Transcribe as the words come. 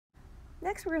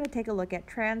Next, we're going to take a look at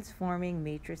transforming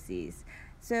matrices.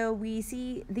 So we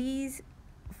see these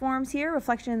forms here,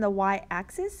 reflection in the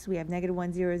y-axis. We have negative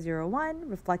 1, 0, 0, 1.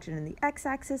 Reflection in the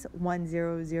x-axis, 1,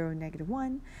 0, 0, negative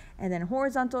 1. And then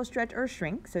horizontal stretch or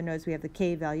shrink. So notice we have the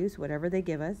k values, whatever they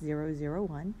give us, 0, 0,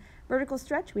 1. Vertical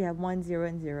stretch, we have 1, 0,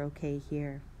 and 0, k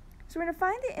here. So we're going to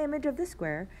find the image of the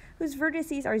square whose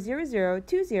vertices are 0, 0,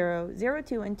 2, 0, 0,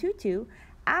 2, and 2, 2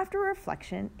 after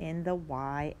reflection in the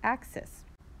y-axis.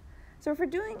 So if we're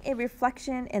doing a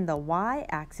reflection in the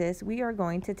y-axis, we are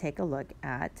going to take a look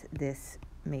at this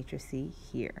matrix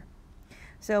here.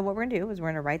 So what we're going to do is we're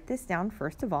going to write this down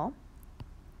first of all,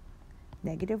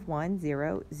 negative 1,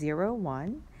 0, 0,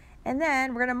 1, and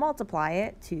then we're going to multiply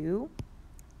it to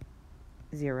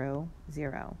 0,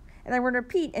 0. And then we're going to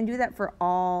repeat and do that for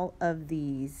all of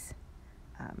these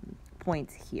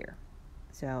points here.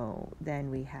 So then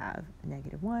we have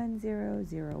negative 1, 0,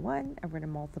 0, 1, and we're going to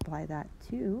multiply that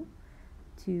to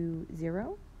 2,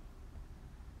 0,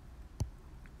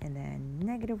 and then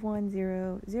negative 1,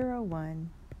 0, 0, 1,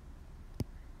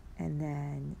 and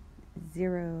then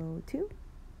 0, 2,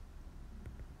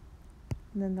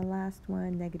 and then the last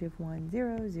one, negative 1,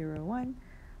 0, 0, 1,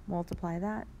 multiply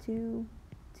that to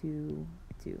 2,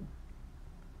 2.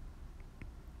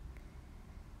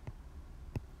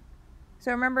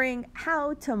 So remembering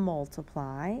how to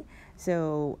multiply,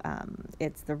 so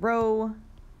it's the row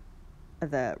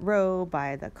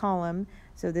by the column.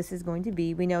 So this is going to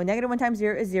be, we know negative 1 times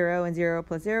 0 is 0, and 0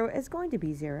 plus 0 is going to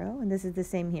be 0. And this is the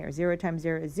same here. 0 times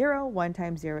 0 is 0, 1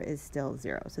 times 0 is still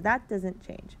 0. So that doesn't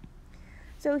change.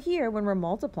 So here, when we're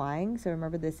multiplying, so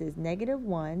remember this is negative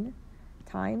 1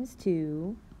 times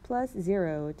 2 plus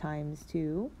 0 times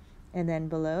 2. And then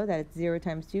below that it's 0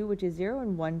 times 2, which is 0,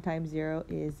 and 1 times 0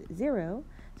 is 0.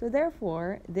 So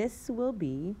therefore, this will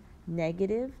be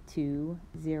negative 2,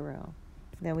 0.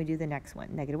 Then we do the next one.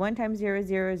 Negative 1 times 0 is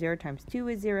 0. 0 times 2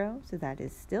 is 0. So that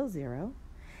is still 0.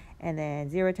 And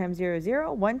then 0 times 0 is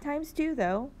 0. 1 times 2,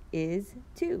 though, is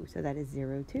 2. So that is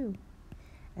 0, 2.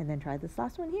 And then try this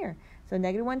last one here. So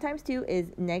negative 1 times 2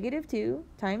 is negative 2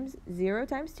 times 0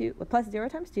 times 2, plus 0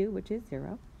 times 2, which is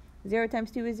 0. 0 times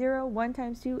 2 is 0. 1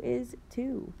 times 2 is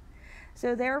 2.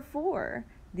 So therefore,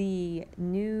 the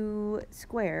new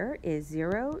square is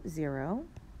 0, 0,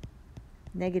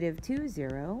 negative 2,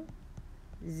 0,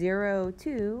 0,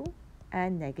 2,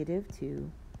 and negative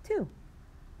 2, 2.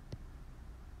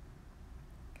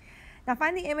 Now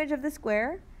find the image of the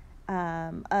square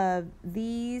of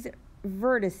these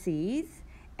vertices,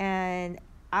 and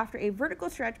after a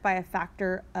vertical stretch by a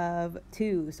factor of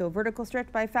 2. So vertical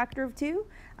stretch by a factor of 2,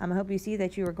 I hope you see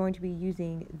that you are going to be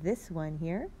using this one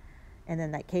here, and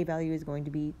then that k value is going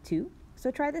to be 2.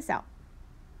 So try this out.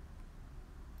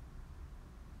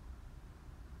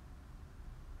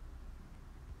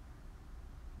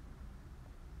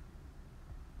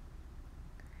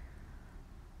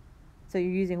 So you're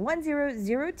using 1, 0,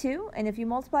 0, 2, and if you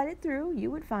multiplied it through,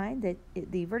 you would find that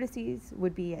the vertices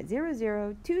would be at 0,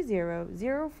 0, 2, 0,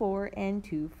 0, 4, and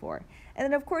 2, 4. And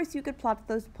then, of course, you could plot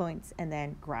those points and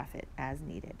then graph it as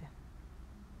needed.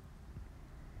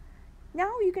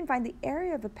 Now you can find the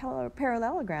area of a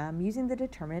parallelogram using the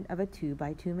determinant of a 2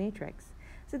 by 2 matrix.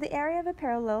 So the area of a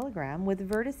parallelogram with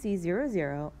vertices 0,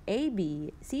 0, A,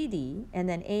 B, C, D, and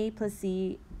then A plus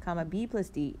C, comma, B plus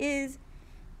D is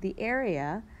the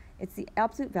area. It's the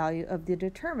absolute value of the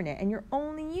determinant, and you're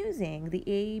only using the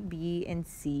A, B, and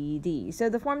C, D. So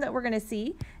the form that we're going to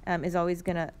see is always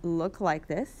going to look like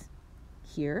this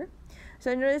here.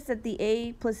 So notice that the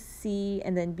A plus C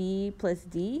and then B plus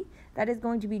D, that is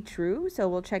going to be true. So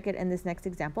we'll check it in this next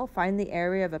example. Find the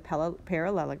area of a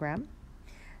parallelogram.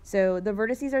 So the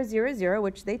vertices are 0, 0,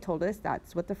 which they told us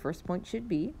that's what the first point should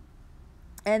be.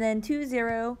 And then 2,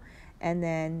 0, and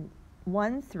then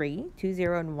 1, 3, 2,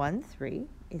 0, and 1, 3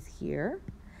 is here.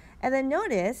 And then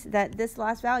notice that this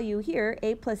last value here,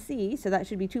 A plus C, so that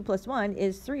should be 2 plus 1,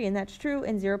 is 3, and that's true,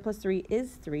 and 0 plus 3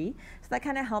 is 3. So that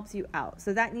kind of helps you out.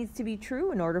 So that needs to be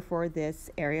true in order for this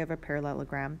area of a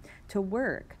parallelogram to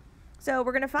work. So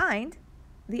we're going to find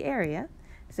the area.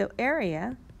 So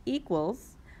area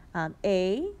equals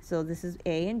A, so this is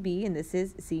A and B, and this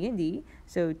is C and D.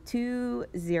 So 2,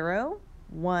 0,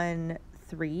 1,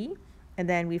 3. And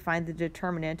then we find the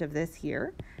determinant of this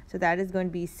here. So that is going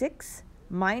to be 6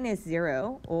 minus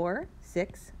 0, or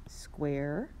 6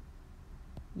 square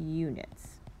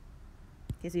units.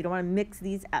 Okay, so you don't want to mix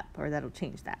these up, or that'll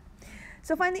change that.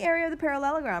 So find the area of the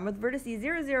parallelogram with vertices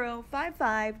 0, 0, 5,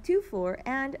 5, 2, 4,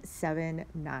 and 7,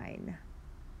 9.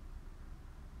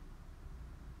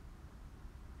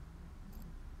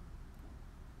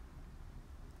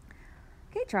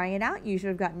 Okay, trying it out, you should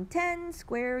have gotten 10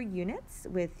 square units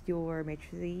with your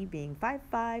matrices being 5,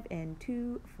 5, and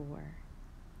 2, 4.